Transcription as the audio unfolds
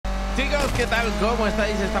chicos, ¿qué tal? ¿Cómo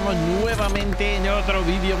estáis? Estamos nuevamente en otro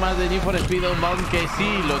vídeo más de Need for Speed Unbound, que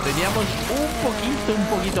sí, lo teníamos un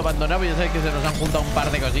poquito abandonado. Ya sabéis que se nos han juntado un par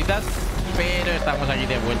de cositas, pero estamos aquí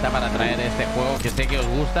de vuelta para traer este juego que sé que os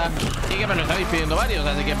gusta y que me lo estáis pidiendo varios.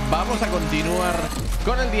 Así que vamos a continuar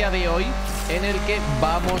con el día de hoy, en el que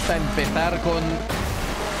vamos a empezar con...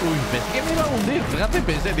 Uy, pensé que me iba a hundir. Fíjate,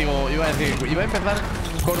 pensé, digo, iba a empezar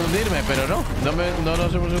con hundirme, pero no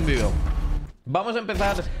nos hemos hundido. Vamos a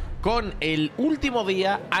empezar con el último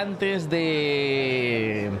día antes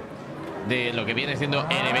de lo que viene siendo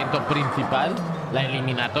el evento principal, la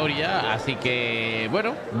eliminatoria. Así que,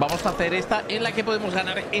 bueno, vamos a hacer esta en la que podemos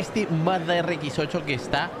ganar este Mazda RX-8, que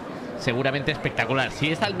está seguramente espectacular.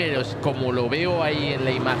 Si es al menos como lo veo ahí en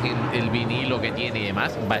la imagen, el vinilo que tiene y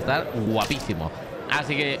demás, va a estar guapísimo.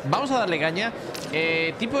 Así que vamos a darle caña.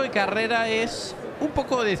 Tipo de carrera es un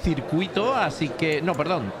poco de circuito, así que... No,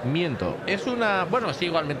 perdón, miento. Es una... Bueno, sí,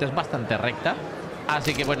 igualmente es bastante recta.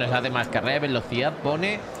 Así que, bueno, es además carrera de velocidad.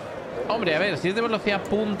 Pone... Hombre, a ver, si es de velocidad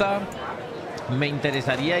punta, me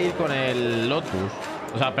interesaría ir con el Lotus.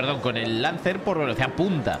 O sea, perdón, con el Lancer por velocidad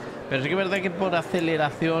punta. Pero sí que es verdad que por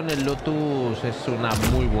aceleración el Lotus es una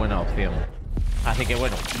muy buena opción. Así que,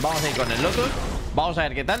 bueno, vamos a ir con el Lotus. Vamos a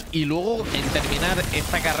ver qué tal. Y luego, en terminar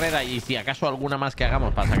esta carrera, y si acaso alguna más que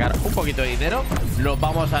hagamos para sacar un poquito de dinero, nos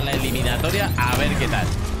vamos a la eliminatoria a ver qué tal.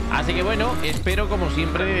 Así que bueno, espero como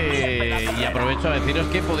siempre, y aprovecho a deciros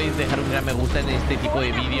que podéis dejar un gran me gusta en este tipo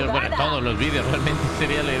de vídeos. Bueno, en todos los vídeos realmente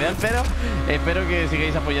sería lo ideal, pero espero que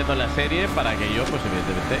sigáis apoyando la serie para que yo, pues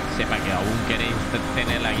evidentemente, sepa que aún queréis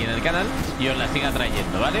tenerla aquí en el canal y os la siga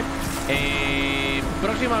trayendo, ¿vale?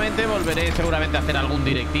 Próximamente volveré seguramente a hacer algún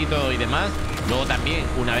directito y demás. Luego también,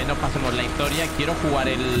 una vez nos pasemos la historia, quiero jugar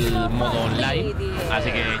el modo online,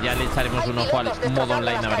 así que ya le echaremos un ojo al modo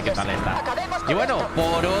online a ver qué tal está. Y bueno,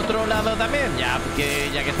 por otro lado también, ya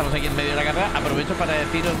que estamos aquí en medio de la carrera, aprovecho para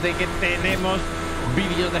deciros de que tenemos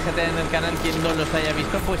vídeos de GTA en el canal. Quien no los haya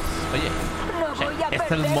visto, pues oye, este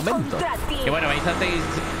es el momento. Que bueno,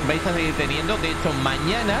 vais a seguir teniendo. De hecho,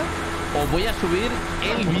 mañana os voy a subir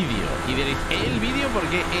el vídeo. Y diréis, ¿el vídeo? ¿Por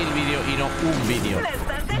qué el vídeo y no un vídeo?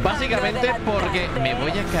 Básicamente porque me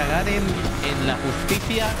voy a cagar en la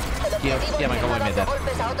justicia. ¿Qué hostia me acabo de meter?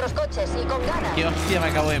 ¿Qué hostia me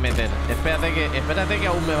acabo de meter? Espérate que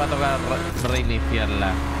aún me va a tocar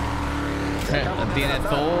reiniciarla. Tiene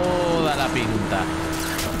toda la pinta.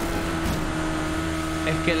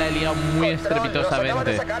 Es que la he liado muy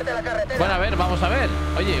estrepitosamente. Bueno, a ver, vamos a ver.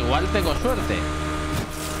 Oye, igual tengo suerte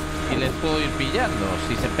y les puedo ir pillando.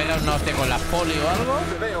 Si se pega una hostia con la poli o algo,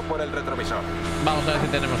 veo por el retrovisor. Vamos a ver si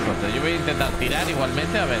tenemos suerte. Yo voy a intentar tirar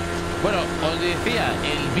igualmente, a ver. Bueno, os decía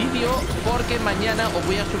el vídeo porque mañana os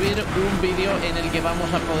voy a subir un vídeo en el que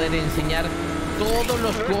vamos a poder enseñar todos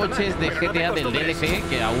los coches de GTA del DLC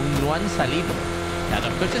que aún no han salido. O sea,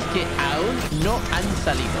 los coches que aún no han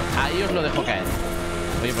salido. Ahí os lo dejo caer.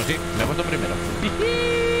 Oye, pues sí, me he puesto primero.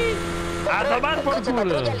 ¡A tomar por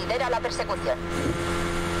culo! Lidera la persecución.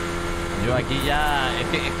 Yo aquí ya... Es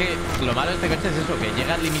que lo malo de este coche es eso, que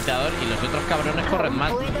llega al limitador y los otros cabrones corren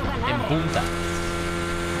más en punta.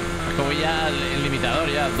 Es como ya el limitador,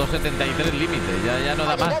 ya 2.73 límite, ya no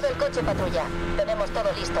da más. El coche patrulla. Tenemos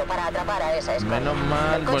todo listo para atrapar a esa escuadra. Menos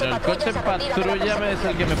mal. Bueno, el coche patrulla es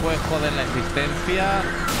el que me puede joder la existencia.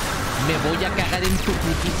 Me voy a cagar en tu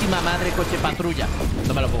putísima madre, coche patrulla.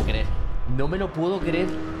 No me lo puedo creer. No me lo puedo creer,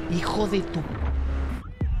 hijo de tu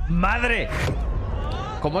madre.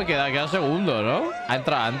 ¿Cómo he quedado? Queda segundo, ¿no? Ha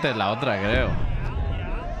entrado antes la otra, creo.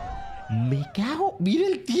 Me cago. ¡Mira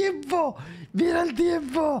el tiempo! ¡Mira el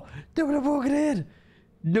tiempo! ¡No me lo puedo creer!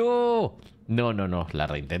 ¡No! No. La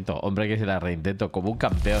reintento. Hombre, que si la reintento como un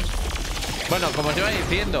campeón. Bueno, como os iba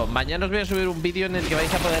diciendo, mañana os voy a subir un vídeo en el que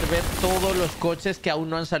vais a poder ver todos los coches que aún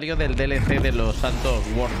no han salido del DLC de los Santos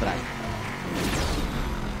World Drive.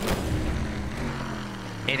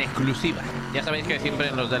 En exclusiva. Ya sabéis que siempre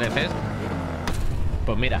en los DLCs...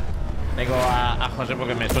 Pues mira, tengo a José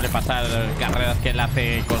porque me suele pasar carreras que él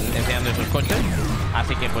hace enseñando esos coches.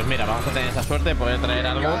 Así que pues mira, vamos a tener esa suerte de poder traer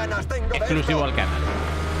algo exclusivo al canal.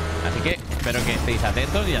 Así que espero que estéis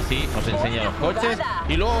atentos y así os enseño los coches.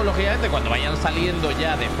 Y luego, lógicamente, cuando vayan saliendo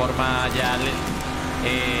ya de forma ya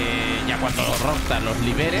cuando Rockstar los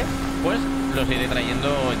libere, pues los iré trayendo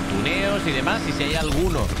en tuneos y demás. Y si hay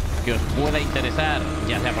alguno que os pueda interesar,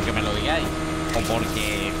 ya sea porque me lo digáis o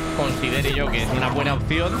porque considere yo que es una buena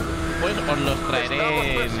opción, pues os los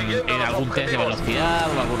traeré en algún test de velocidad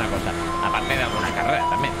o alguna cosa. Aparte de alguna carrera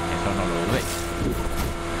también, eso no lo dudéis.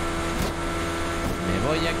 Me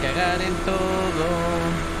voy a cagar en todo.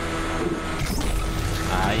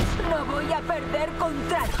 No voy a perder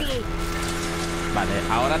contra ti. Vale,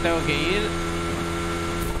 ahora tengo que ir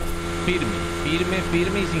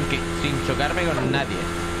firme y sin chocarme con nadie.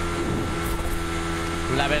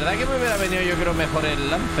 La verdad que me hubiera venido, yo creo, mejor el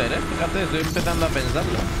Lancer, ¿eh? Fíjate, estoy empezando a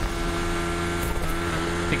pensarlo.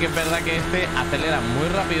 Sí que es verdad que este acelera muy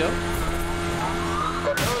rápido.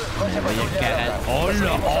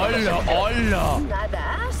 ¡Hola!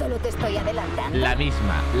 Nada, solo te estoy adelantando. La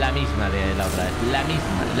misma de la otra vez.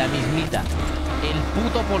 La mismita. El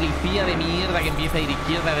puto policía de mierda que empieza a ir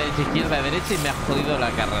izquierda, derecha y me ha jodido la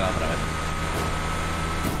carrera otra vez.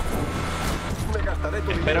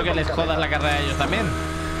 Espero que les jodas la carrera a ellos también.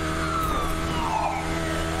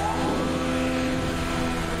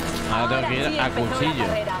 Ahora tengo que ir a cuchillo.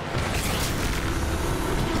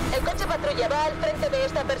 El coche patrulla va al frente de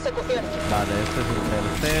esta persecución. Vale, este es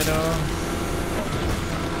el tercero.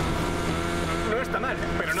 No está mal,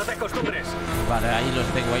 pero no te acostumbres. Vale, ahí los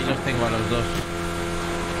tengo a los dos.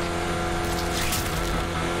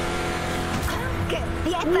 ¡Que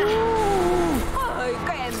empieza! ¡Ay,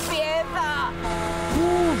 que empieza!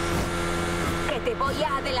 ¡Que te voy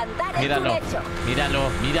a adelantar! Míralo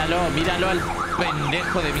al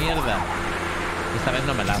pendejo de mierda. Esta vez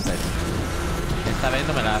no me la haces.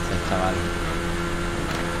 Chaval.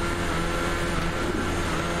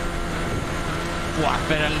 ¡Buah!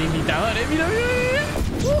 Pero el limitador, mira.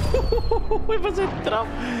 Me pasé entrado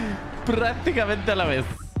prácticamente a la vez.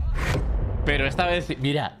 Pero esta vez,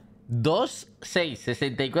 mira,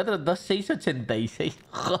 2.6.64, 2.6.86.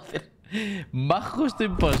 Joder. Más justo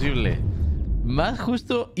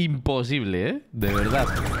imposible, ¿eh? De verdad.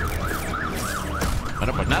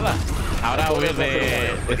 Bueno, pues nada. Ahora huir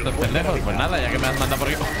de estos pendejos. Pues nada, ya que me has mandado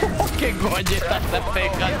por aquí. ¡Qué golleta te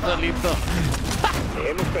pegas solito!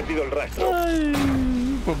 Hemos perdido el rastro. Ay,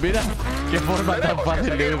 pues mira, qué forma tan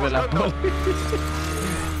fácil de huir de la poli.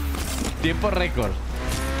 Tiempo récord.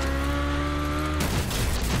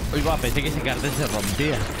 Uy, va, pensé que ese cartel se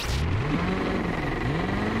rompía.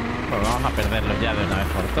 Pues vamos a perderlos ya de una vez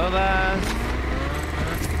por todas.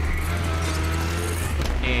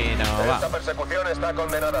 Y no va. Esta persecución está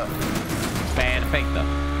condenada. Perfecto.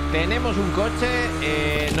 Tenemos un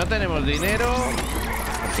coche, no tenemos dinero.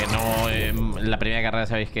 Porque no, la primera carrera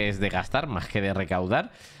sabéis que es de gastar más que de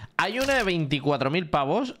recaudar. Hay una de 24.000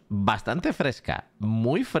 pavos, bastante fresca,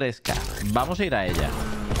 muy fresca. Vamos a ir a ella.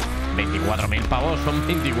 24.000 pavos son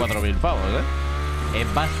 24.000 pavos, ¿eh?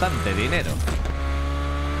 Es bastante dinero.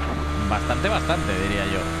 Bastante, diría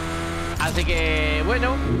yo. Así que,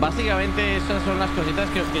 bueno, básicamente esas son las cositas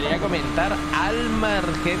que os quería comentar. Al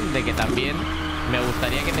margen de que también me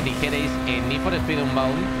gustaría que me dijerais en Need for Speed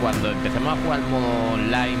Unbound, cuando empecemos a jugar al modo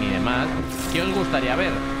online y demás, ¿qué os gustaría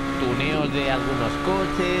ver? Tuneos de algunos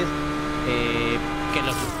coches, que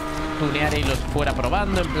los tuneara y los fuera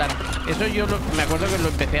probando, en plan... Eso yo me acuerdo que lo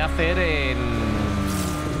empecé a hacer en...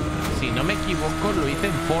 Si no me equivoco, lo hice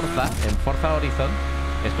en Forza Horizon.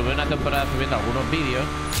 Estuve una temporada subiendo algunos vídeos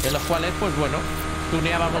en los cuales, pues bueno,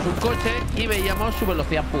 tuneábamos un coche y veíamos su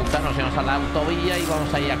velocidad punta. Nos íbamos a la autovía y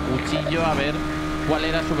íbamos ahí a cuchillo a ver cuál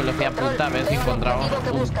era su velocidad punta, a ver si encontrábamos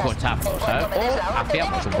un cochazo, ¿sabes? O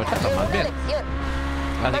hacíamos un cochazo, más bien.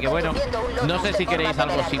 Así que bueno, no sé si queréis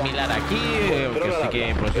algo similar aquí, o que sí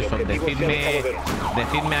que, pues eso,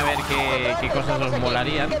 decidme a ver qué cosas os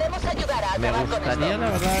molarían. Me gustaría,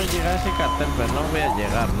 la verdad, llegar a ese cartel, pero no voy a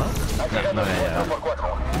llegar, ¿no? No voy a llegar.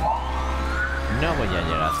 No voy a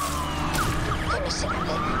llegar. ¡Qué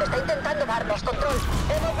miserable! Está intentando darnos control.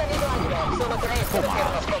 Hemos venido a ayudar. Solo tenéis que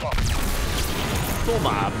decirnos cómo.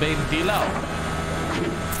 Toma, ventilado.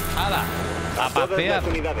 ¡Hala! A todas pasear.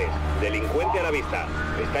 las unidades. Delincuente a la vista.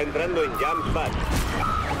 Está entrando en Unbound.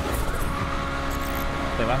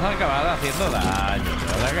 Te vas a acabar haciendo daño.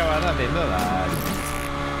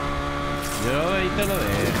 Yo ahí te lo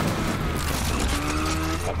dejo.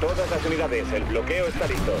 A todas las unidades. El bloqueo está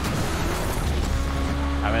listo.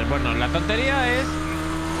 A ver, bueno, la tontería es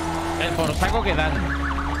el por saco que dan,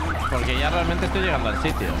 porque ya realmente estoy llegando al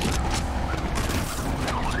sitio.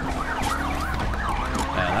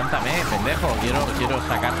 Adelántame, pendejo. Quiero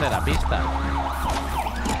sacarte de la pista.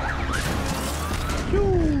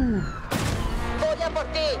 Voy a por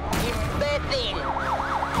ti, imbécil.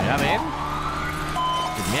 Venga, ven.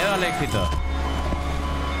 Sin miedo al éxito.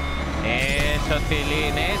 Eso,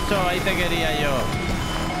 Tilín, eso. Ahí te quería yo.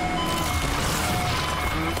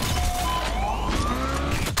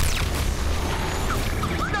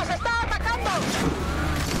 ¡Nos está atacando!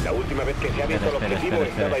 La última vez que se ha visto el objetivo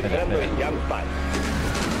estaba entrando en Unbound.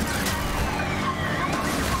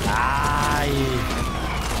 ¡Ay!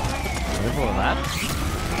 ¿No me puedo dar?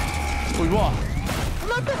 ¡Uy, boh!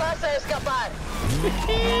 ¡No te vas a escapar!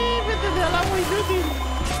 ¡Métete al agua, inútil!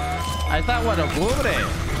 Esta agua no cubre.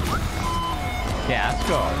 Qué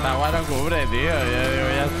asco. Esta agua no cubre, tío. Yo digo,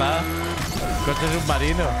 ya está. Coche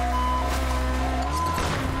submarino.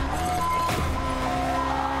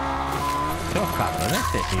 Los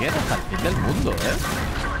cabrones te siguen hasta el fin del mundo,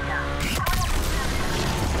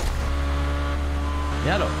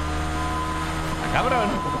 Míralo. ¡Ah, cabrón!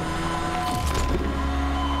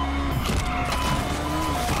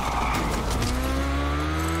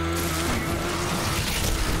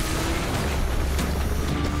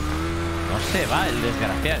 No se va el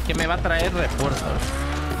desgraciado. Es que me va a traer refuerzos.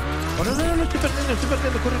 Oh, no, lo estoy perdiendo,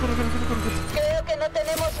 corre. Creo que no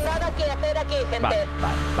tenemos nada que hacer aquí, gente. Vale,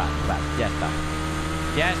 ya está.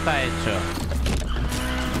 Ya está hecho.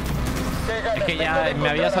 Es que ya me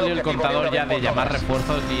había salido el contador ya de llamar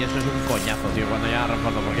refuerzos y eso es un coñazo, tío, cuando llama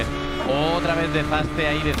refuerzos, porque es otra vez desastre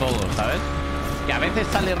ahí de todo, ¿sabes? Que a veces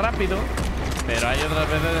sale rápido, pero hay otras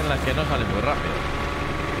veces en las que no sale muy rápido.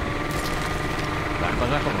 Las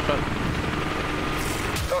cosas como son.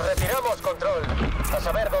 Nos retiramos, control. A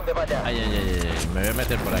saber dónde vaya. Ay. Me voy a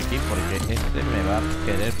meter por aquí porque este me va a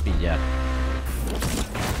querer pillar.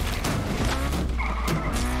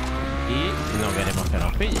 Y no queremos que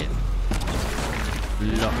nos pillen.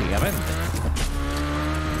 Lógicamente.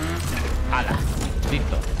 ¡Hala!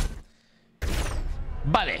 Listo.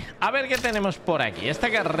 Vale, a ver qué tenemos por aquí. Esta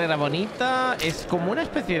carrera bonita es como una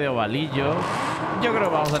especie de ovalillo. Yo creo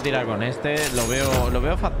que vamos a tirar con este. Lo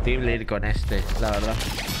veo factible ir con este, la verdad.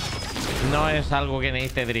 No es algo que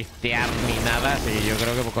necesite driftear ni nada, así que yo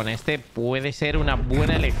creo que con este puede ser una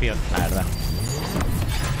buena elección, la verdad.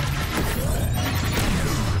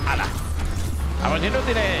 ¡Hala! Vamos, si no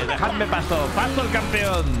tiré, dejadme paso. ¡Paso el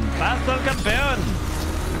campeón! ¡Paso el campeón!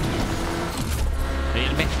 Soy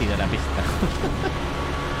el Messi de la pista.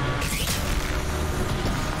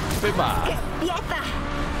 ¡Pepa!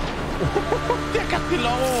 ¡Hostia, casi lo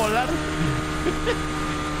hago volar!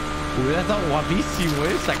 Hubiera estado guapísimo,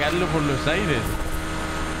 sacarlo por los aires.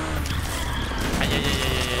 Ay.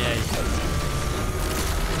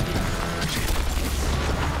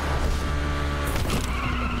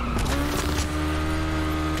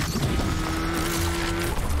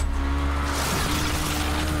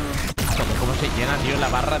 ¿Cómo se llena, tío, la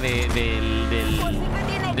barra del...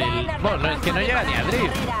 Bueno, no, es que no llega ni a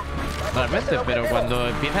drift realmente, pero cuando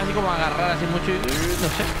empieza así como a agarrar así mucho, no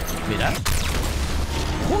sé, mirad.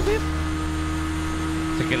 Joder.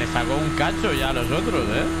 Sé que le sacó un cacho ya a los otros,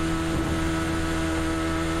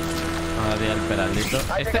 Ahora tira el pedalito.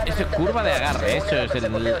 Ese curva de agarre, eso es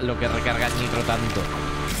lo que recarga el nitro tanto.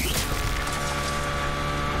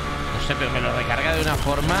 No sé, pero me lo recarga de una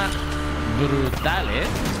forma brutal,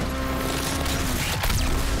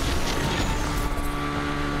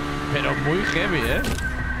 Pero muy heavy,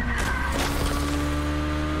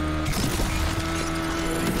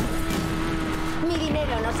 Mi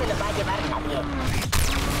dinero no se lo va a llevar nadie.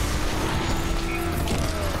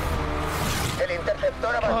 El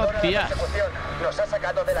interceptor abandona la persecución. Nos ha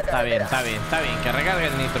sacado de la carretera. Está bien. Que recargue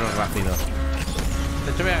el nitro rápido.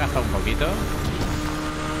 De hecho, voy a gastar un poquito.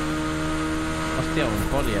 Hostia, un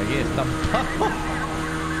poli aquí estampado.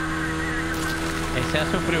 Ese ha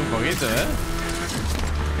sufrido un poquito,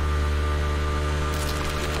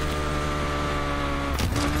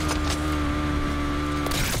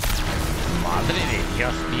 Madre de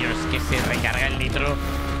Dios, tío, es que se recarga el nitro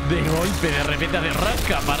de golpe, de repente de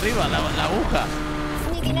rasca para arriba la aguja.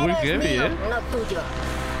 Muy heavy, No tuyo.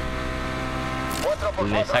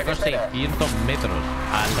 Le saco 600 metros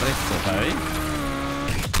al resto, ¿sabéis?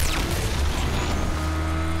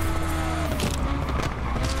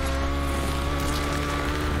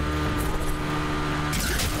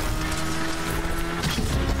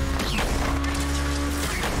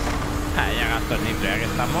 Ya gasto el nitro, ya que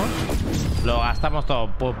estamos. Lo gastamos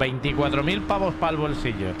todo. Pues 24.000 pavos para el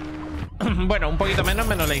bolsillo. Bueno, un poquito menos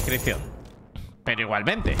la inscripción. Pero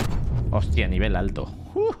igualmente. Hostia, nivel alto.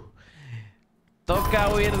 Toca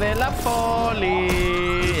huir de la poli.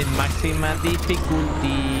 En máxima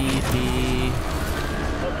dificulty.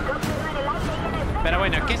 Pero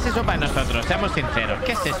bueno, ¿qué es eso para nosotros? Seamos sinceros.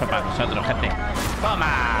 ¿Qué es eso para nosotros, gente?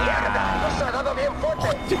 ¡Toma! ¡Nos ha dado bien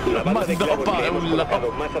fuerte! La banda de clavos que hemos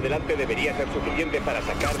colocado más adelante debería ser suficiente para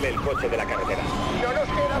sacarle el coche de la carretera. ¡No nos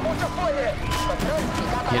queda mucho fuelle!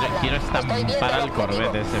 Quiero estampar al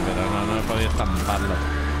Corvette ese, pero no he podido estamparlo.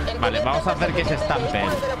 Vale, vamos a hacer que se estampe.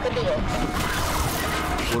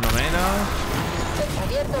 Uno menos.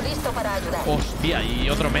 Listo para ayudar. Hostia, y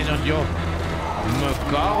otro menos yo.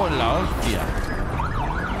 Me cago en la hostia.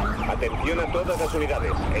 Atención a todas las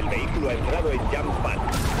unidades. El vehículo ha entrado en Jump Pad.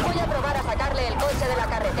 Voy a probar a sacarle el coche de la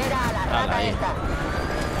carretera a la rata esta.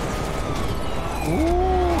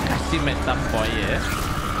 Casi me estampo ahí, ¿eh?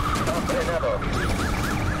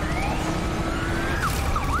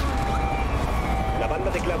 La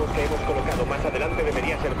banda de clavos que hemos colocado más adelante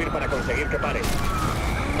debería servir para conseguir que pare.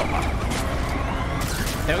 Toma.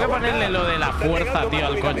 Tengo que ponerle lo de la fuerza, tío,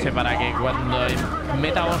 al coche para que cuando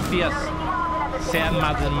meta hostias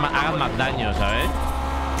hagan más daño, ¿sabes?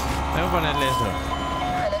 Tengo que ponerle eso.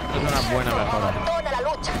 Es una buena mejora.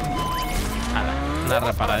 Hala, una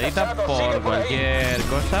reparadita por cualquier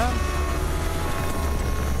cosa.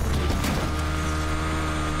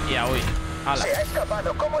 Y a huir. Hala. Se ha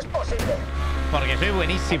escapado. ¿Cómo es posible? Porque soy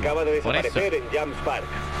buenísimo. Acaba de por eso. desaparecer en Jump Park.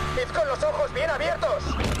 ¡Id con los ojos bien abiertos!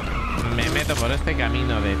 Me meto por este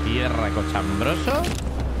camino de tierra cochambroso.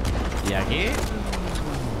 Y aquí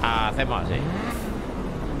hacemos así.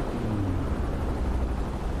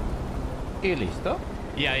 Y listo.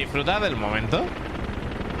 Y a disfrutar del momento.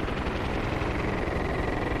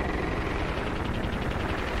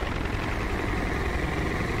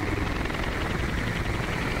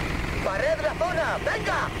 ¡Barred la zona!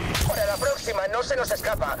 ¡Venga! Para la próxima no se nos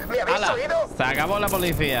escapa. ¿Me habéis ¡Hala! oído? Se acabó la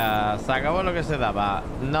policía. Se acabó lo que se daba.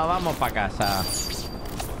 Nos vamos para casa.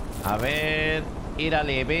 A ver... Ir al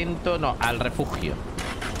evento... No, al refugio.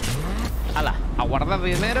 ¡Hala! A guardar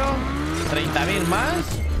dinero. 30.000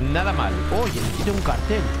 más. Nada mal. Oye, aquí tengo un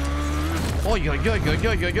cartel. Oye, oye, oye, oye,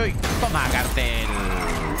 oye, oye. Toma, cartel.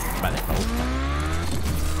 Vale, me gusta.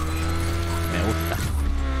 Me gusta.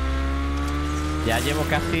 Ya llevo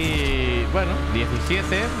casi, bueno,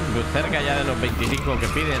 17, cerca ya de los 25 que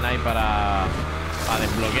piden ahí para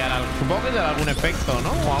desbloquear algo. Supongo que será algún efecto, ¿no?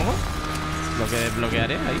 O algo. Lo que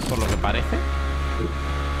desbloquearé ahí, por lo que parece.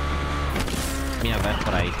 Mierda, es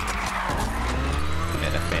por ahí.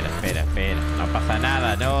 Espera. No pasa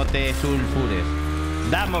nada, no te sulfures.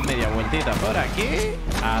 Damos media vueltita por aquí.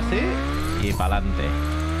 Así. Y para adelante.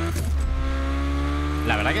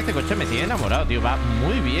 La verdad que este coche me tiene enamorado, tío. Va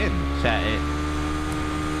muy bien. O sea,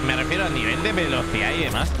 me refiero a nivel de velocidad y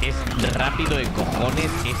demás. Es rápido de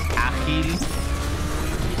cojones, es ágil.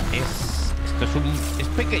 Es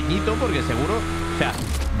pequeñito porque seguro... O sea,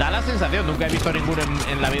 da la sensación, nunca he visto ninguno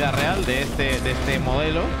en la vida real de este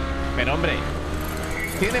modelo. Pero hombre,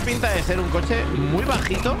 tiene pinta de ser un coche muy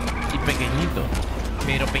bajito y pequeñito.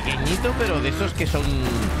 Pero pequeñito, pero de esos que son...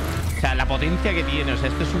 O sea, la potencia que tiene. O sea,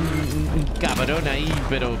 esto es un cabrón ahí,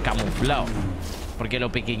 pero camuflado. Porque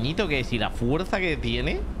lo pequeñito que es y la fuerza que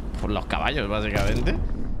tiene, por los caballos, básicamente,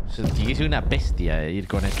 tiene que ser una bestia ir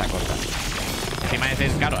con esta cosa. Encima de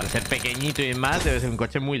ser, claro, al ser pequeñito y más, debe ser un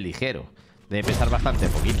coche muy ligero. Debe pesar bastante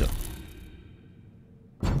poquito.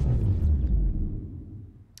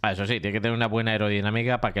 Eso sí, tiene que tener una buena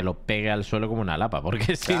aerodinámica para que lo pegue al suelo como una lapa.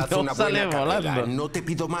 Porque si no, sale volando. No te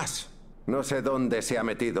pido más. No sé dónde se ha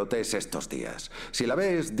metido Tess estos días. Si la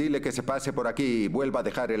ves, dile que se pase por aquí y vuelva a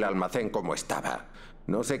dejar el almacén como estaba.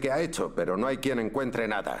 No sé qué ha hecho, pero no hay quien encuentre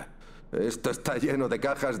nada. Esto está lleno de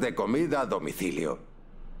cajas de comida a domicilio.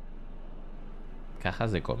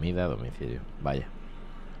 Cajas de comida a domicilio. Vaya.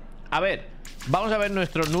 A ver, vamos a ver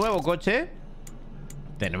nuestro nuevo coche.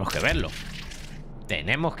 Tenemos que verlo.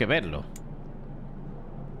 Tenemos que verlo.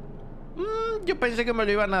 Yo pensé que me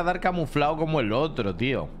lo iban a dar camuflado como el otro,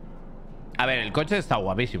 tío. A ver, el coche está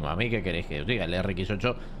guapísimo. A mí, ¿qué queréis que os diga? El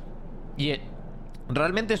RX8. Y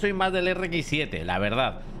realmente soy más del RX7, la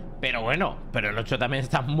verdad. Pero bueno, pero el 8 también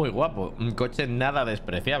está muy guapo. Un coche nada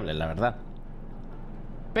despreciable, la verdad.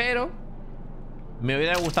 Pero me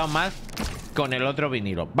hubiera gustado más con el otro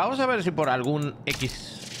vinilo. Vamos a ver si por algún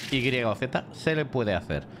X, Y o Z se le puede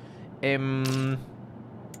hacer.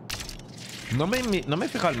 No me he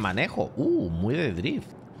fijado el manejo. Muy de drift.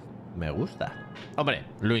 Me gusta. Hombre,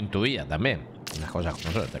 lo intuía también. Unas cosas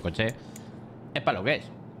como son. Este coche es para lo que es.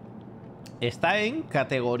 Está en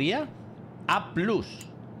categoría A+.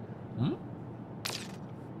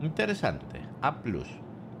 Interesante. A+.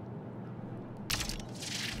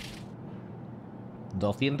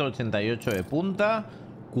 288 de punta.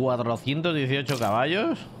 418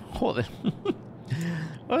 caballos. Joder.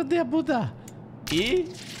 Hostia puta. Y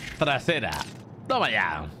trasera. Toma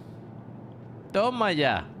ya. Toma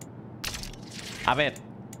ya. A ver.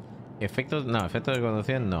 Efectos... No, efectos de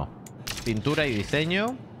conducción no. Pintura y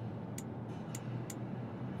diseño.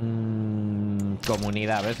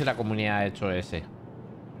 Comunidad. A ver si la comunidad ha hecho ese.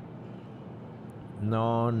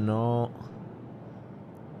 No. No.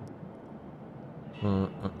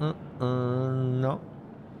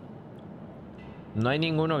 No hay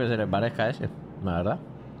ninguno que se le parezca a ese. La verdad.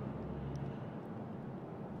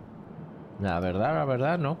 La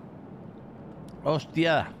verdad, no.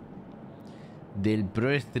 Hostia. Del Pro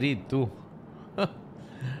Street, tú.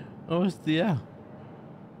 Hostia.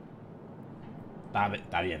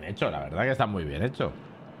 Está bien hecho, la verdad que está muy bien hecho.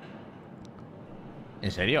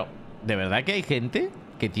 En serio, de verdad que hay gente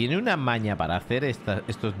que tiene una maña para hacer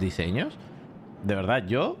estos diseños. De verdad,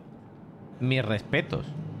 mis respetos.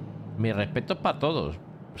 Mis respetos para todos.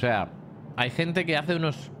 O sea, hay gente que hace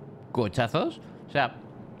unos cochazos. O sea,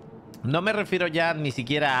 no me refiero ya ni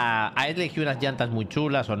siquiera a elegir unas llantas muy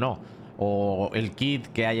chulas o no. O el kit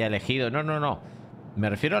que haya elegido. No, no, no. Me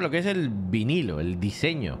refiero a lo que es el vinilo, el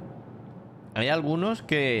diseño. Hay algunos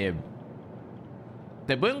que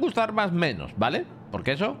te pueden gustar más o menos, ¿vale?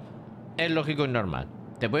 Porque eso es lógico y normal.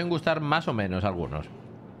 Te pueden gustar más o menos algunos.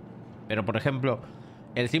 Pero, por ejemplo,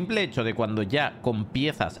 el simple hecho de cuando ya con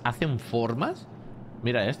piezas hacen formas.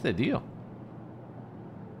 Mira este, tío.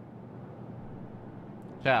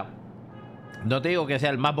 O sea, no te digo que sea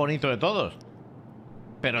el más bonito de todos,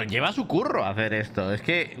 pero lleva su curro hacer esto. Es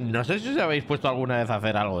que no sé si os habéis puesto alguna vez a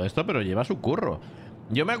hacer algo de esto, pero lleva su curro.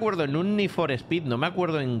 Yo me acuerdo en un Need for Speed, no me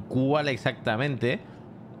acuerdo en cuál exactamente,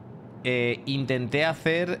 intenté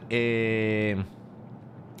hacer... creo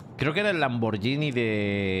que era el Lamborghini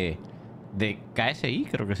de KSI,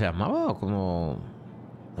 creo que se llamaba, o como...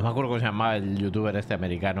 No me acuerdo cómo se llamaba el youtuber este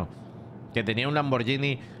americano, que tenía un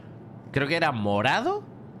Lamborghini, creo que era morado.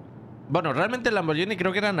 Bueno, realmente el Lamborghini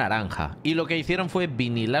creo que era naranja. Y lo que hicieron fue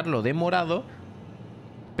vinilarlo de morado,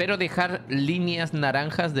 pero dejar líneas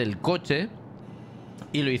naranjas del coche.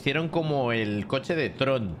 Y lo hicieron como el coche de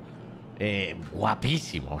Tron.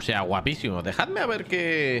 Guapísimo, o sea, guapísimo. Dejadme a ver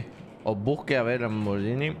que os busque a ver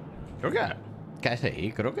Lamborghini. Creo que era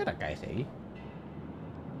KSI, creo que era KSI.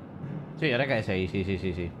 Sí, era KSI,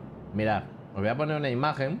 sí. Mirad, os voy a poner una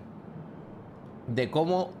imagen de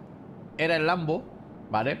cómo era el Lambo,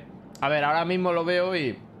 ¿vale? A ver, ahora mismo lo veo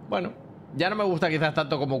y... Bueno, ya no me gusta quizás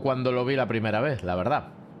tanto como cuando lo vi la primera vez, la verdad.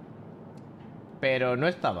 Pero no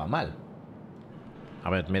estaba mal. A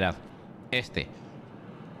ver, mirad.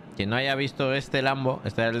 Quien no haya visto este Lambo,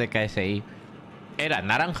 este era el de KSI, era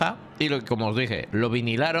naranja y como os dije, lo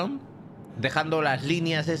vinilaron dejando las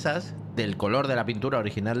líneas esas del color de la pintura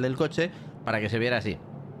original del coche para que se viera así.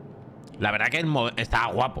 La verdad que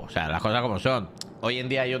estaba guapo, o sea, las cosas como son. Hoy en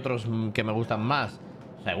día hay otros que me gustan más,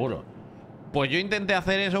 seguro. Pues yo intenté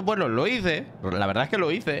hacer eso, bueno, lo hice. La verdad es que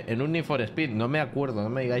lo hice en un Need for Speed. No me acuerdo, no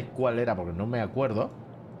me digáis cuál era porque no me acuerdo.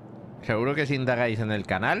 Seguro que si indagáis en el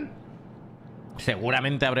canal,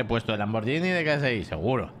 seguramente habré puesto el Lamborghini de KSI,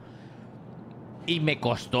 seguro. Y me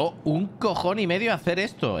costó un cojón y medio hacer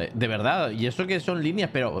esto, de verdad. Y eso que son líneas,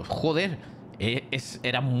 pero joder,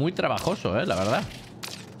 era muy trabajoso, la verdad.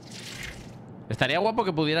 Estaría guapo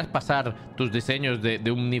que pudieras pasar tus diseños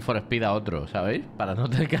de un Need for Speed a otro, ¿sabéis? Para no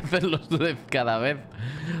tener que hacerlos cada vez.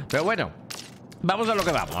 Pero bueno, vamos a lo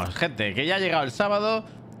que vamos, gente. Que ya ha llegado el sábado,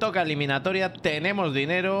 toca eliminatoria, tenemos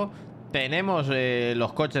dinero, tenemos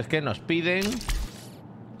los coches que nos piden.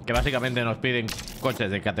 Que básicamente nos piden coches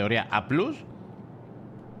de categoría A+.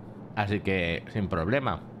 Así que sin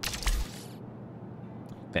problema.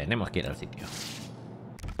 Tenemos que ir al sitio.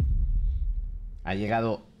 Ha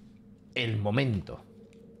llegado el momento.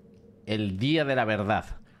 El día de la verdad.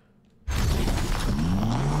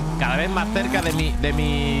 Cada vez más cerca de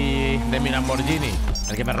mi Lamborghini.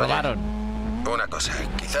 El que me robaron. Una cosa,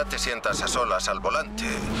 quizá te sientas a solas al volante,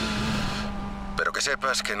 pero que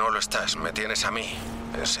sepas que no lo estás, me tienes a mí.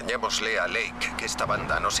 Enseñémosle a Lake que esta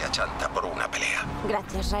banda no se achanta por una pelea.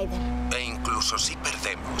 Gracias, Ryder. E incluso si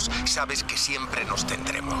perdemos, sabes que siempre nos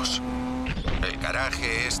tendremos. El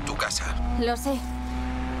garaje es tu casa. Lo sé.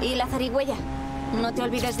 Y la zarigüeya. No te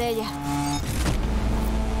olvides de ella.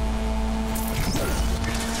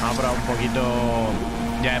 Vamos a probar un poquito.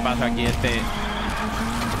 Ya de paso aquí este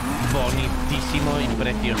bonitísimo y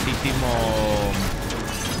preciosísimo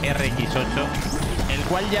RX8, el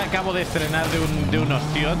cual ya acabo de estrenar de un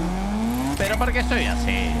ostión, pero porque soy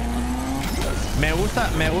así. Me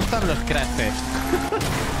gustan los crash test.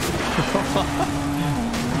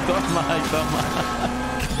 Toma y toma.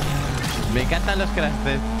 Me encantan los crash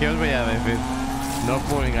test. ¿Qué os voy a decir? No os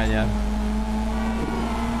puedo engañar.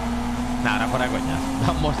 Nada, fuera coñas.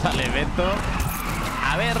 Vamos al evento.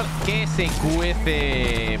 A ver qué se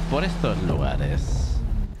cuece por estos lugares.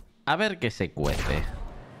 A ver qué se cuece.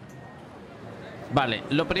 Vale,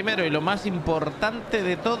 lo primero y lo más importante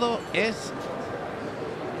de todo es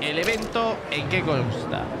el evento en qué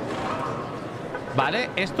consta. Vale,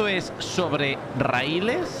 esto es sobre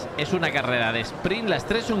raíles. Es una carrera de sprint. Las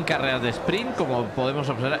tres son carreras de sprint, como podemos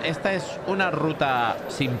observar. Esta es una ruta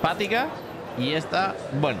simpática. Y esta,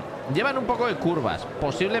 bueno, llevan un poco de curvas.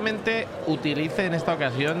 Posiblemente utilice en esta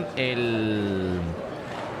ocasión el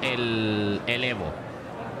Evo.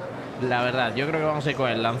 La verdad, yo creo que vamos a ir con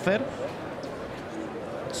el Lancer.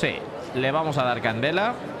 Sí, Le vamos a dar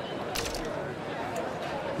candela.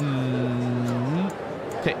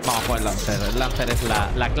 Sí, vamos por el Lancer. El Lancer es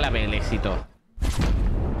la clave del éxito.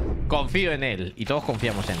 Confío en él. Y todos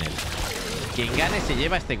confiamos en él. Quien gane se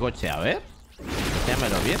lleva este coche. A ver.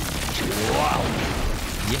 Déjamelo bien. ¡Wow!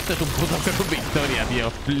 Y esto es un puto Crown Victoria,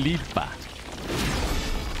 tío. Flipa.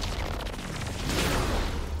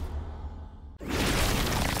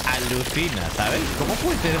 Alucina, ¿sabes? ¿Cómo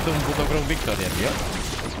puede ser esto un puto Crown Victoria, tío?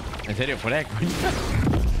 En serio, fuera de coña.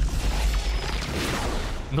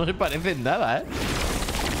 No se parece en nada, ¿eh?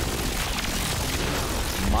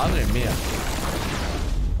 Madre mía.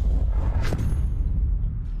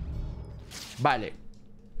 Vale.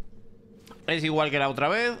 Es igual que la otra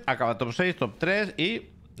vez. Acaba top 6, top 3 y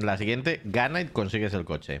la siguiente gana y consigues el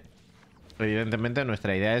coche. Evidentemente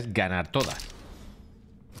nuestra idea es ganar todas.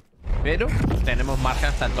 Pero tenemos margen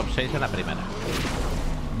hasta el top 6 en la primera.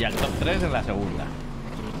 Y al top 3 en la segunda.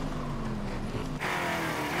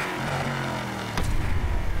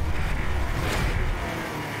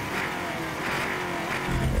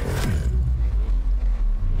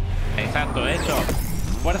 Exacto, eso.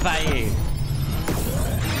 Fuerza ahí.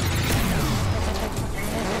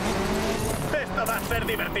 Esto va a ser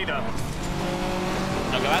divertido.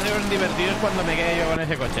 Lo que va a ser divertido es cuando me quede yo con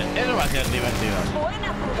ese coche. Eso va a ser divertido.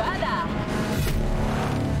 ¡Buena jugada!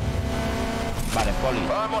 Vale, Poli.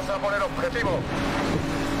 Vamos a poner objetivo.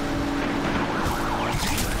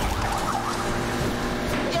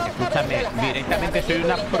 Escúchame, directamente soy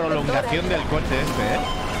una prolongación del coche este, ¿eh?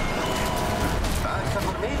 ¿Vas a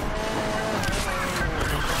por mí?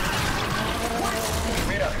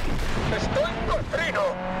 Mira, estoy con Trino.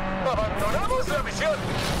 Abandonamos la misión.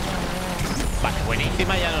 Vale,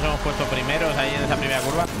 buenísima, ya nos hemos puesto primeros ahí en esa primera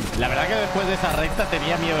curva. La verdad que después de esa recta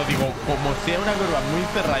tenía miedo. Digo, como sea una curva muy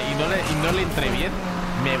cerrada y no le entré bien,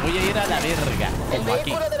 me voy a ir a la verga. El Como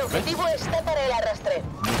aquí. vehículo del objetivo está para el arrastre.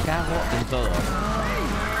 Me cago en todo.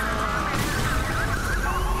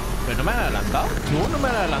 ¿Pero no me han adelantado? No me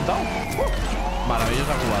han adelantado.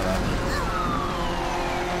 Maravillosa jugada.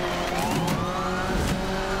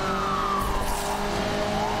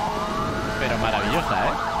 Pero maravillosa,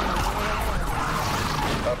 ¿eh?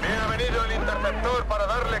 También ha venido el interceptor para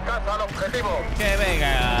darle caza al objetivo. Que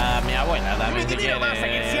venga mi abuela también si quiere.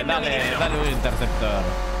 Dale un interceptor.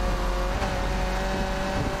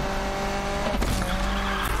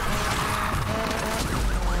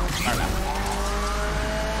 Venga.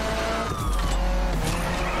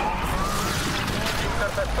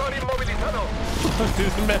 Interceptor inmovilizado.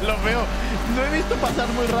 Me lo veo. No he visto pasar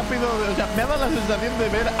muy rápido. O sea, me ha dado la sensación de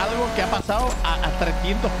ver algo que ha pasado a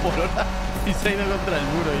 300 por hora y se ha ido contra el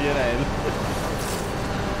muro y era él.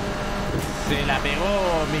 Se la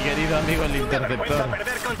pegó mi querido amigo el interceptor.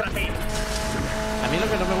 Perder contra ti. A mí lo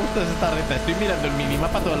que no me gusta es esta recta. Estoy mirando el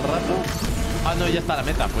minimapa todo el rato. Ah, no, ya está la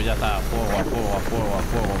meta. Pues ya está. Fuego, a fuego, a fuego, a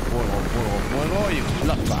fuego, fuego, fuego, fuego y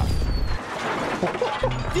explota.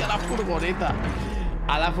 ¡Hostia, la furgoneta!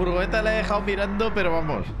 A la furgoneta la he dejado mirando, pero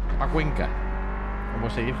vamos, a Cuenca. Como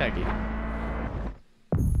se dice aquí.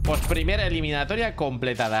 Pues primera eliminatoria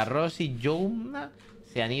completada. Ross y Jonah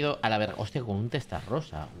se han ido a la verga. Hostia, con un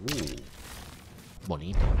testarrosa.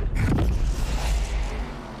 Bonito.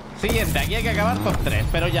 Siguiente, aquí hay que acabar top 3,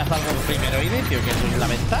 pero ya salgo el primero inicio, que eso es la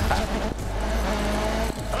ventaja.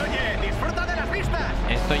 Oye, disfruta de las vistas.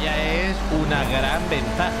 Esto ya es una gran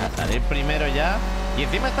ventaja. Salir primero ya. Y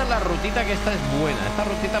encima está en la rutita, que esta es buena. Esta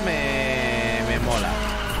rutita me mola.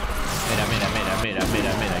 Mira.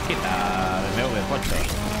 Quita BMW, pocho.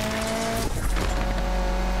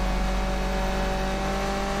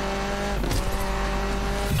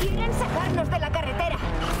 Quieren sacarnos de la carretera.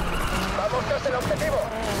 Vamos tras el objetivo.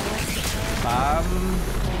 Pam.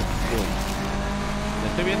 Lo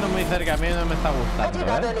estoy viendo muy cerca, a mí no me está Ha gustando,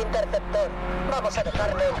 llegado ¿eh? el interceptor. Vamos a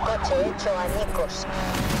dejarle el coche hecho añicos.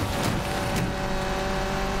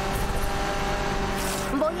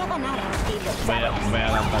 Voy a ganar. Y lo sabes. Voy a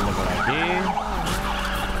lanzarlo por aquí.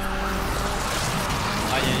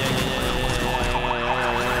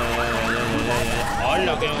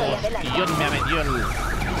 ¡Hola, qué hostia! Me ha metido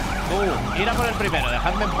el... ir a por el primero,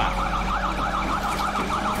 dejadme en paz.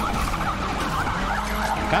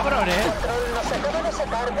 ¡Cabrones! Control nos acaba de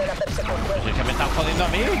sacar de la persecución. Pues es que me están jodiendo a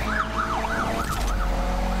mí.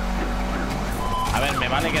 A ver, me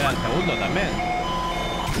vale quedar segundo también.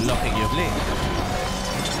 Logically.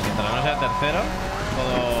 Mientras no sea tercero,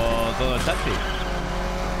 todo chachi.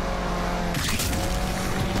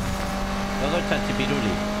 Todo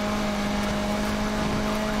chachipiruli.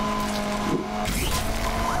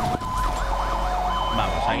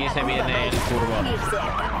 Vamos, aquí se viene el furgón.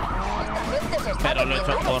 Pero lo he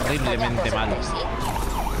hecho horriblemente mal.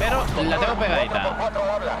 Pero la tengo pegadita.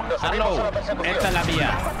 Hello, esta es la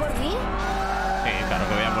mía. ¿Pasa por mí? Sí, claro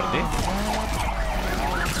que voy a por ti.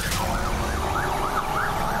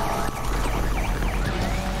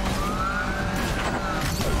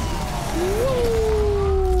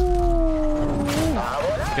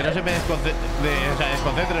 Que no se me desconcentre, o sea,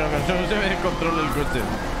 desconcentre, no, que no se me descontrole el coche.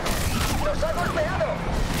 ¡Nos ha golpeado!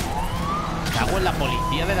 Cago en la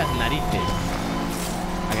policía de las narices.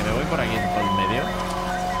 A que me voy por aquí, por el medio.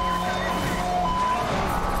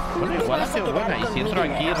 Bueno, igual hace buena. Y si entro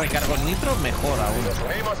aquí y recargo el nitro, mejor aún. Nos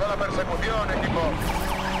unimos a la persecución, equipo.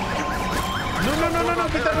 No,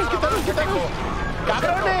 quitaros.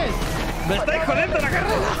 ¡Cabrones! ¡Me estáis jodiendo la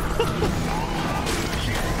carrera!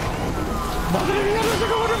 ¡Madre mía, no sé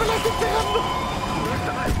cómo no me la estoy pegando!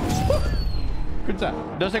 Escucha,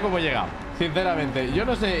 no sé cómo he llegado. Sinceramente, yo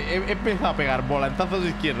no sé. He empezado a pegar volantazos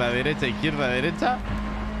izquierda, derecha.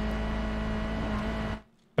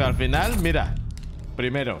 Pero al final, mira.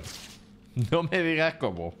 Primero, no me digas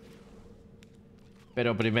cómo.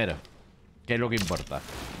 Pero primero, ¿qué es lo que importa?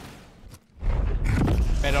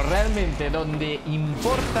 Pero realmente donde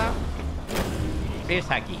importa es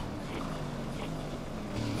aquí.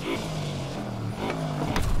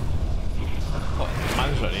 Joder,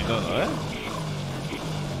 manso y todo, ¿eh?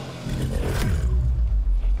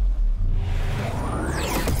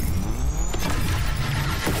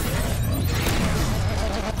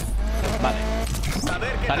 Vale.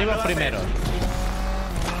 Salimos primero.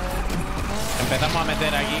 Empezamos a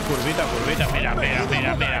meter aquí curvita. Mira.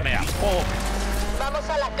 Oh. Vamos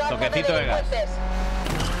a la carga Toquecito de gas.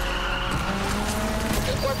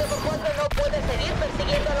 El 4x4 no puede seguir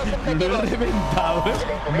persiguiendo a los Lo objetivos. he reventado, ¿eh?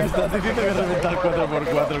 ¿Me estás diciendo que he reventado el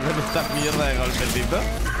 4x4 con esta mierda de golpecito?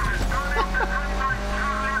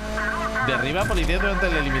 Derriba a policía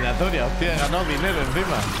durante la eliminatoria. Hostia, he ganado dinero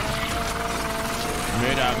encima.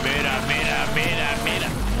 Mira.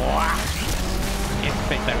 ¡Buah!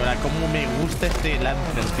 Espectacular. Cómo me gusta este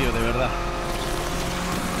Lancer, tío, de verdad.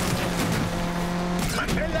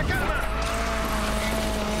 ¡Mantén la calma!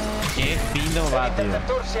 Qué fino va, El tío.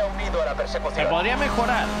 interceptor se ha unido a la ¿Se persecución. podría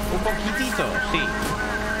mejorar? Un poquitito, sí.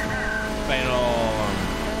 Pero...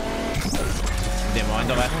 de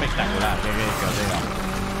momento va espectacular. ¿Qué queréis que os diga?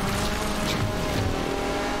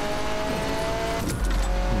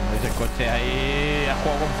 Ese coche ahí ha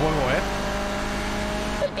jugado con fuego, ¿eh?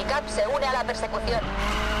 El pickup se une a la persecución.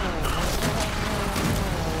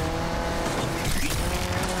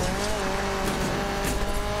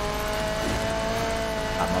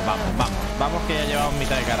 Vamos que ya llevamos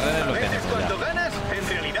mitad de carrera y lo tenemos Cuando ya. ganas, en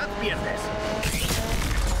realidad pierdes.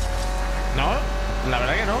 No, la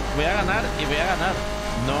verdad que no. Voy a ganar y voy a ganar.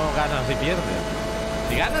 No ganas y pierdes.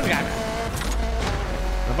 Si ganas, ganas.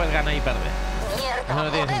 No puedes ganar y perder. Mierda, Eso no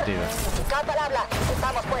tiene joder. sentido. Pickup al habla.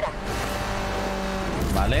 Estamos fuera.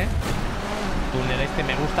 Vale. Túnel este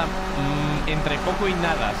me gusta entre poco y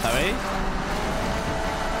nada, ¿sabéis?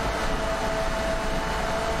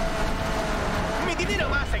 Mi dinero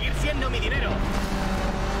va a seguir siendo mi dinero.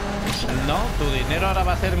 No, tu dinero ahora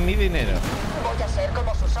va a ser mi dinero. Voy a ser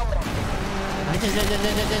como su sombra. El coche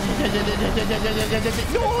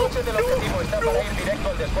del objetivo está para ir directo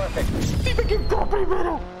al desguace. Dime que entró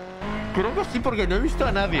primero. Creo que sí, porque no he visto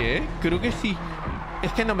a nadie, ¿eh? Creo que sí.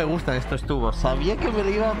 Es que no me gustan estos tubos. Sabía que me lo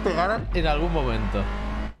iban a pegar en algún momento.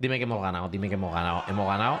 Dime que hemos ganado, Hemos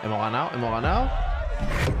ganado.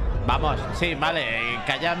 Vamos, sí, vale,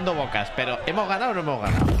 callando bocas. Pero ¿hemos ganado o no hemos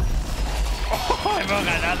ganado? ¡Oh, hemos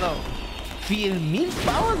ganado! ¿100.000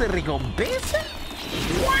 pavos de recompensa?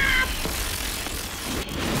 ¿What?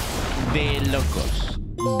 De locos.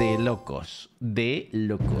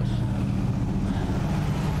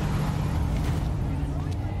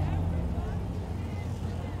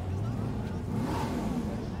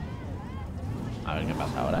 A ver qué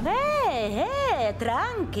pasa ahora.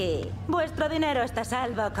 Tranqui. Vuestro dinero está a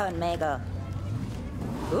salvo conmigo.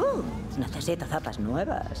 Necesito zapas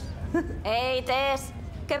nuevas. Hey, Tess.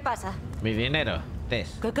 ¿Qué pasa? Mi dinero,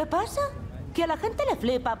 Tess. ¿Qué pasa? Que a la gente le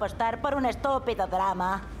flipa apostar por un estúpido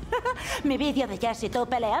drama. Mi vídeo de Jess y tú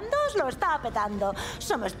peleando os lo está petando.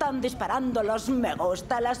 Se me están disparando los me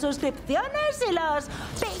gusta, las suscripciones y los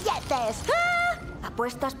billetes.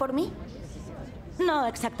 ¿Apuestas por mí? No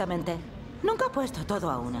exactamente. Nunca apuesto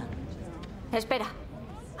todo a una. Espera.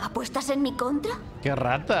 ¿Apuestas en mi contra? Qué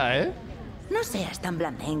rata, ¿eh? No seas tan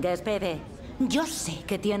blandengue, Spede. Yo sé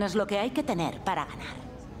que tienes lo que hay que tener para ganar.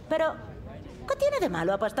 Pero, ¿qué tiene de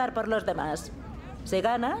malo apostar por los demás? Si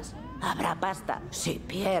ganas, habrá pasta. Si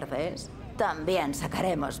pierdes, también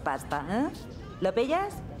sacaremos pasta, ¿eh? ¿Lo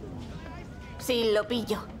pillas? Sí, lo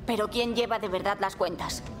pillo. Pero ¿quién lleva de verdad las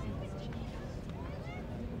cuentas?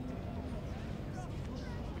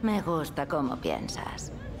 Me gusta cómo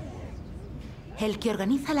piensas. El que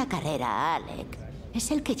organiza la carrera, Alec, es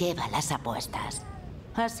el que lleva las apuestas.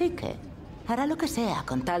 Así que hará lo que sea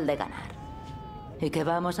con tal de ganar. ¿Y qué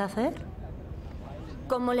vamos a hacer?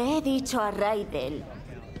 Como le he dicho a Raidel,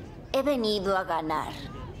 he venido a ganar.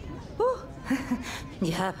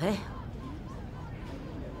 Ya veo.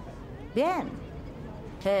 Bien.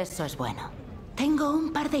 Eso es bueno. Tengo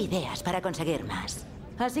un par de ideas para conseguir más.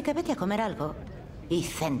 Así que vete a comer algo y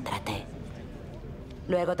céntrate.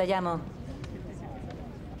 Luego te llamo.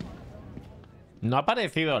 No ha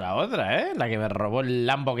aparecido la otra, ¿eh? La que me robó el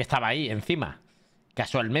Lambo que estaba ahí encima.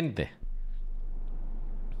 Casualmente.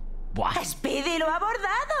 ¡Buah! ¡Speedy lo ha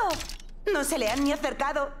abordado! No se le han ni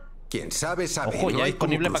acercado. Quien sabe, sabe. Ojo, no ya hay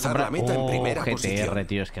como disponible para cruzar comprar. la meta en primera GTR, posición.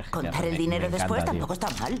 tío, es que Contar el dinero después tampoco está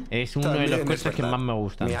mal. Es uno de los También es coches que verdad. más me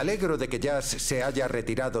gustan. Me alegro de que Jazz se haya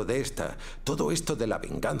retirado de esta. Todo esto de la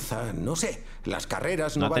venganza, no sé. Las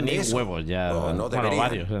carreras no No van de tenéis eso. huevos ya. O no Bueno, deberían.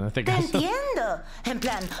 varios en este Te caso. entiendo. En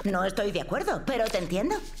plan, no estoy de acuerdo, pero te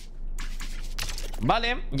entiendo.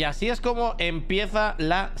 Vale, y así es como empieza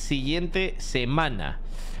la siguiente semana.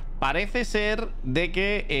 Parece ser de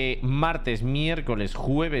que martes, miércoles,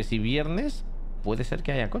 jueves y viernes puede ser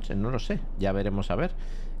que haya coches, no lo sé. Ya veremos a ver.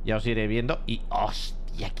 Ya os iré viendo. Y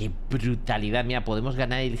hostia, qué brutalidad. Mira, podemos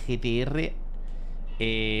ganar el GTR,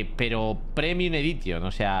 pero Premium Edition.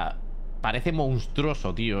 O sea, parece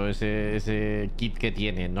monstruoso, tío, ese kit que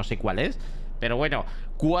tiene. No sé cuál es, pero bueno,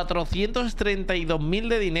 432.000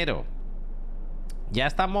 de dinero. Ya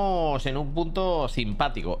estamos en un punto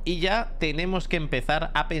simpático y ya tenemos que empezar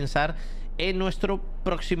a pensar en nuestro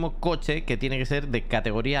próximo coche, que tiene que ser de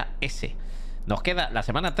categoría S. Nos queda la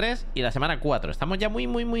semana 3 y la semana 4. Estamos ya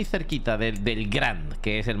muy cerquita del Grand,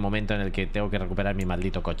 que es el momento en el que tengo que recuperar mi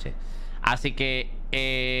maldito coche. Así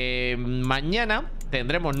que mañana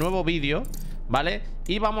tendremos nuevo vídeo, ¿vale?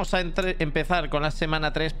 Y vamos a empezar con la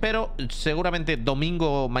semana 3, pero seguramente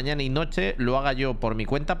domingo, mañana y noche lo haga yo por mi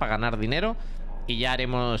cuenta para ganar dinero. Y ya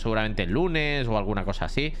haremos seguramente el lunes o alguna cosa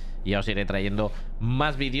así. Y ya os iré trayendo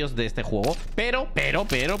más vídeos de este juego. Pero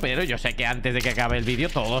yo sé que antes de que acabe el vídeo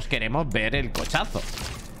todos queremos ver el cochazo.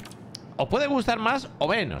 Os puede gustar más o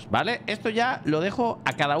menos, ¿vale? Esto ya lo dejo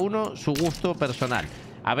a cada uno su gusto personal.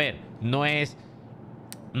 A ver, no es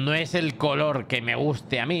el color que me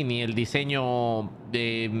guste a mí, ni el diseño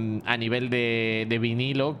a nivel de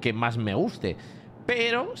vinilo que más me guste.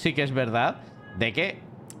 Pero sí que es verdad de que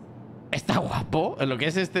está guapo. En lo que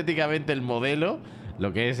es estéticamente el modelo,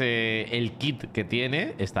 lo que es el kit que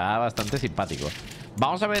tiene, está bastante simpático.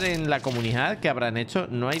 Vamos a ver en la comunidad qué habrán hecho.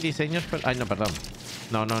 No hay diseños... Ay, no, perdón.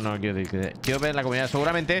 No, quiero ver en la comunidad.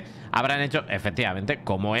 Seguramente habrán hecho, efectivamente,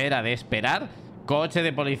 como era de esperar, coche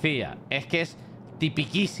de policía. Es que es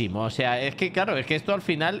tipiquísimo. O sea, es que claro, es que esto al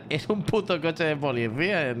final es un puto coche de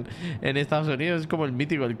policía en Estados Unidos. Es como el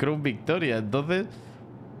mítico, el Crown Victoria. Entonces...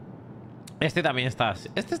 Este también está...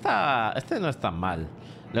 Este no es tan mal.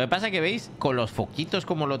 Lo que pasa es que veis, con los foquitos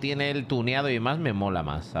como lo tiene el tuneado y demás, me mola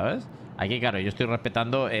más, ¿sabes? Aquí, claro, yo estoy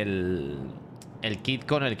respetando el kit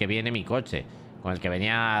con el que viene mi coche, con el que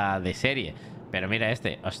venía de serie. Pero mira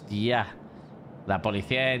este, hostia. La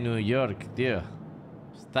policía de New York, tío.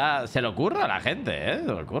 Se le ocurre a la gente, ¿eh? Se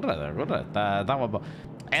le ocurre. Está guapo.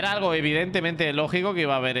 Era algo evidentemente lógico que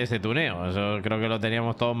iba a haber ese tuneo. Eso creo que lo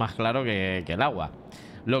teníamos todos más claro que el agua.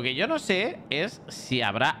 Lo que yo no sé es si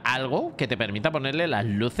habrá algo que te permita ponerle las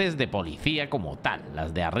luces de policía como tal.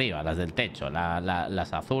 Las de arriba, las del techo,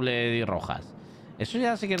 las azules y rojas. Eso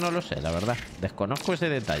ya sí que no lo sé, la verdad. Desconozco ese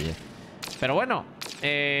detalle. Pero bueno,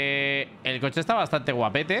 el coche está bastante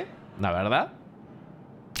guapete, la verdad.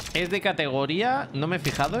 Es de categoría, no me he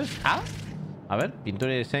fijado, es A. A ver,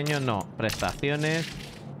 pintura y diseño, no. Prestaciones.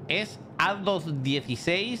 Es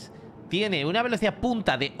A216. Tiene una velocidad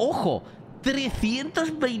punta de, ojo,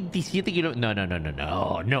 327 kilómetros.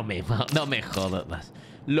 No me jodas.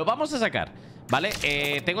 Lo vamos a sacar, ¿vale?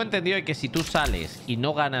 Tengo entendido que si tú sales y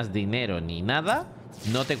no ganas dinero ni nada,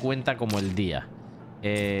 no te cuenta como el día. A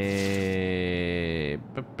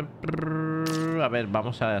ver,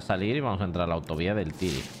 vamos a salir y vamos a entrar a la autovía del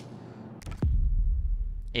Tiri.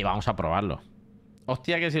 Y vamos a probarlo.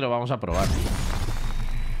 Hostia, que si lo vamos a probar.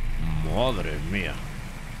 Madre mía.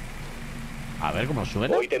 A ver cómo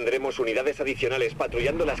suena. Hoy tendremos unidades adicionales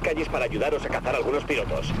patrullando las calles para ayudaros a cazar algunos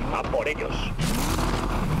pilotos. ¡A por ellos!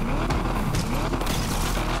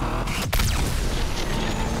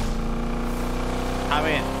 A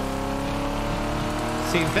ver.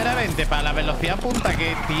 Sinceramente, para la velocidad punta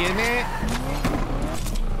que tiene,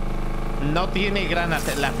 no tiene gran... La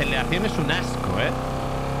aceleración es un asco, ¿eh?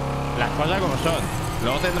 Las cosas como son.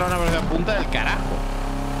 Luego tendrá una velocidad punta del carajo.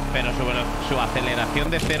 Pero su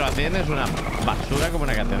aceleración de 0 a 100 es una basura como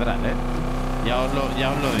una catedral, ¿eh? Ya os lo digo.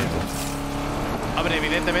 Hombre,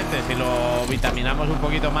 evidentemente, si lo vitaminamos un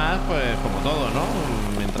poquito más, pues como todo, ¿no?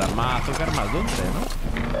 Mientras más azúcar, más dulce, ¿no?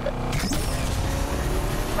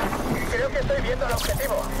 Creo que estoy viendo el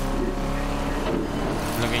objetivo.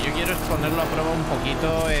 Lo que yo quiero es ponerlo a prueba un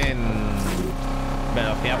poquito en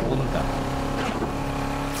velocidad punta.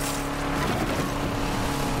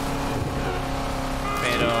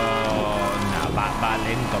 Pero no, va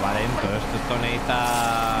lento. Esto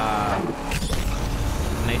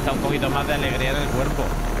necesita un poquito más de alegría en el cuerpo.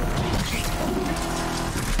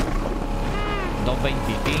 2.25,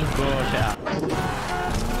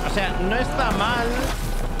 o sea, no está mal,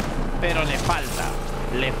 pero le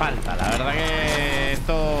falta. La verdad que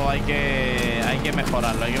esto hay que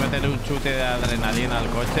mejorarlo. Hay que meterle un chute de adrenalina al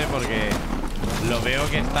coche porque lo veo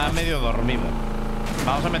que está medio dormido.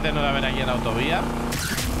 Vamos a meternos a ver aquí en la autovía.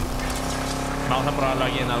 Vamos a probarlo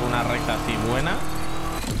aquí en alguna recta así buena.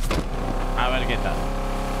 A ver qué tal.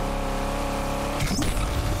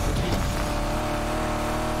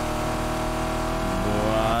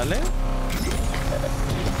 Vale.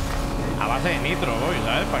 A base de nitro voy,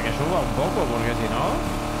 ¿sabes? Para que suba un poco, porque si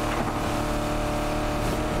no...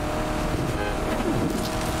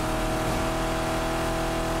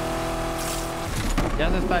 Ya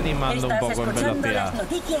se está animando un poco en velocidad. Las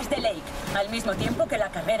noticias de Lake. Al mismo tiempo que la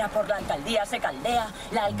carrera por la alcaldía se caldea,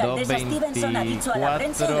 la alcaldesa Stevenson ha dicho a la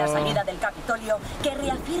prensa en la salida del Capitolio que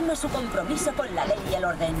reafirma su compromiso con la ley y el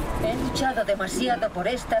orden. He luchado demasiado por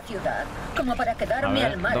esta ciudad como para quedarme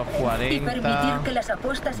al margen y permitir que las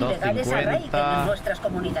apuestas ilegales arraiguen en nuestras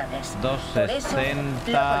comunidades. 260. Por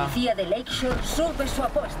eso, la policía de Lakeshore sube su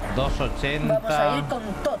apuesta. 280. Vamos a ir con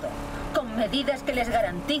todo. Con medidas que les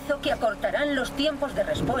garantizo que acortarán los tiempos de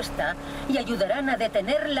respuesta y ayudarán a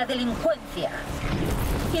detener la delincuencia.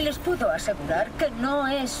 Y les puedo asegurar que no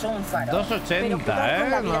es un farol. 280,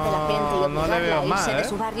 ¿eh? No le veo más, ¿eh?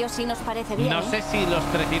 Su barrio sí nos parece bien. No sé si los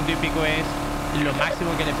 300 y pico es lo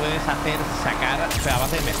máximo que le puedes hacer sacar, o sea, a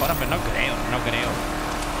base de mejora, pero no creo.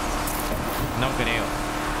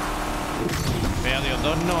 Pero Dios,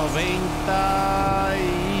 290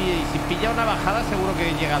 y si pilla una bajada seguro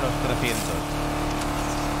que llega a los 300.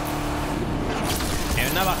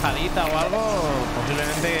 En una bajadita o algo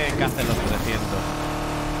posiblemente cace los 300.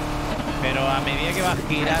 Pero a medida que va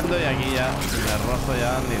girando y aquí ya, me rozo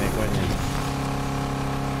ya ni de coña.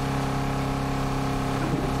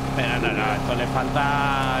 Pero no, esto le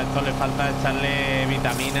falta echarle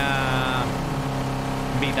vitamina,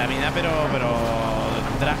 pero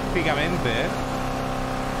drásticamente, ¿eh?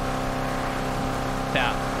 O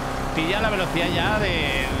sea, pilla la velocidad ya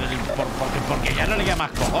de... Porque ya no le queda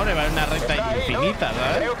más cojones, va a una recta infinita,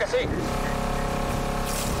 ¿sabes? Creo que sí.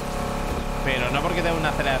 Pero no porque tenga una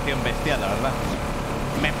aceleración bestial, la verdad.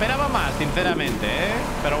 Me esperaba más, sinceramente, ¿eh?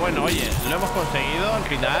 Pero bueno, oye, lo hemos conseguido al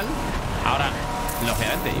final. Ahora,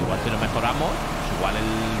 lógicamente, igual si lo mejoramos, igual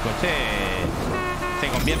el coche se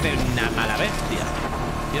convierte en una mala bestia.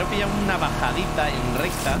 Quiero pillar una bajadita en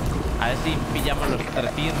recta, a ver si pillamos los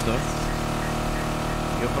 300.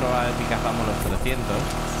 Yo probar a ver si cazamos los 300.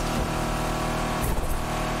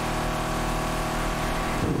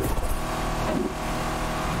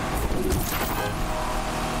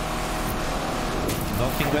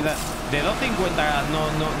 De 250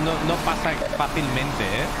 no pasa fácilmente,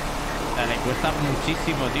 ¿eh? O sea, le cuesta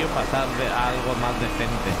muchísimo, tío, pasar de algo más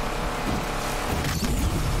decente.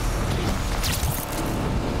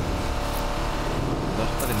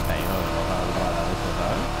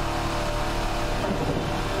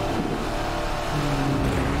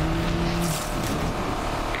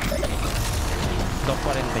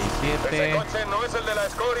 ¿Ese coche no es el de la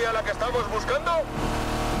escoria a la que estamos buscando?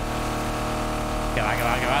 Que va.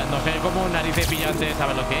 No sé cómo narices pillante esa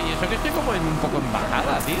velocidad. Y eso que estoy como un poco en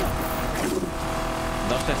bajada, tío.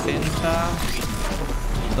 260.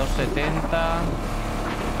 270.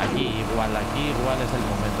 Aquí igual es el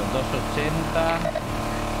momento. 280.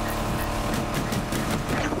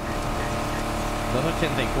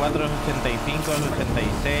 284, 285,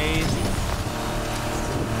 286.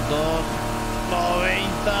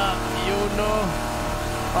 291.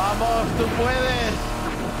 Vamos, tú puedes.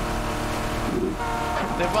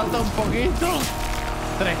 Te falta un poquito.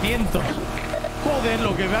 300. Joder,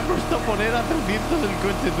 lo que me ha costado poner a 300 el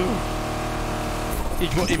coche, tú.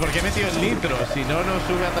 ¿Y por qué he metido el nitro? Si no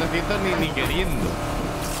sube a 300 ni queriendo.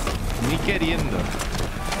 Ni queriendo.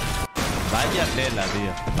 Vaya tela,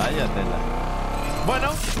 tío. Vaya tela.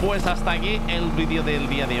 Bueno, pues hasta aquí el vídeo del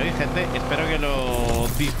día de hoy, gente. Espero que lo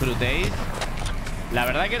disfrutéis. La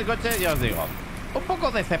verdad que el coche, ya os digo, un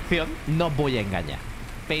poco decepción, no os voy a engañar.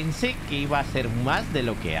 pensé que iba a ser más de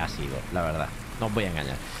lo que ha sido, la verdad. No os voy a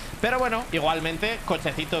engañar. Pero bueno, igualmente,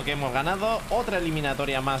 cochecito que hemos ganado. Otra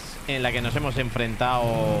eliminatoria más en la que nos hemos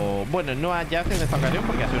enfrentado. Bueno, no a Jazz en esta ocasión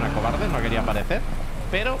porque ha sido una cobarde, no quería aparecer.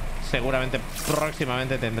 Pero seguramente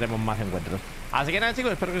próximamente tendremos más encuentros. Así que nada,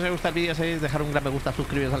 chicos, espero que os haya gustado el vídeo. Si dejar un gran me gusta,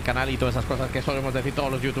 suscribiros al canal y todas esas cosas que solemos decir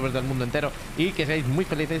todos los youtubers del mundo entero. Y que seáis muy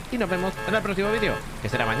felices. Y nos vemos en el próximo vídeo, que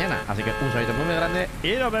será mañana. Así que un saludo muy grande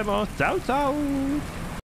y nos vemos. Chao, chao.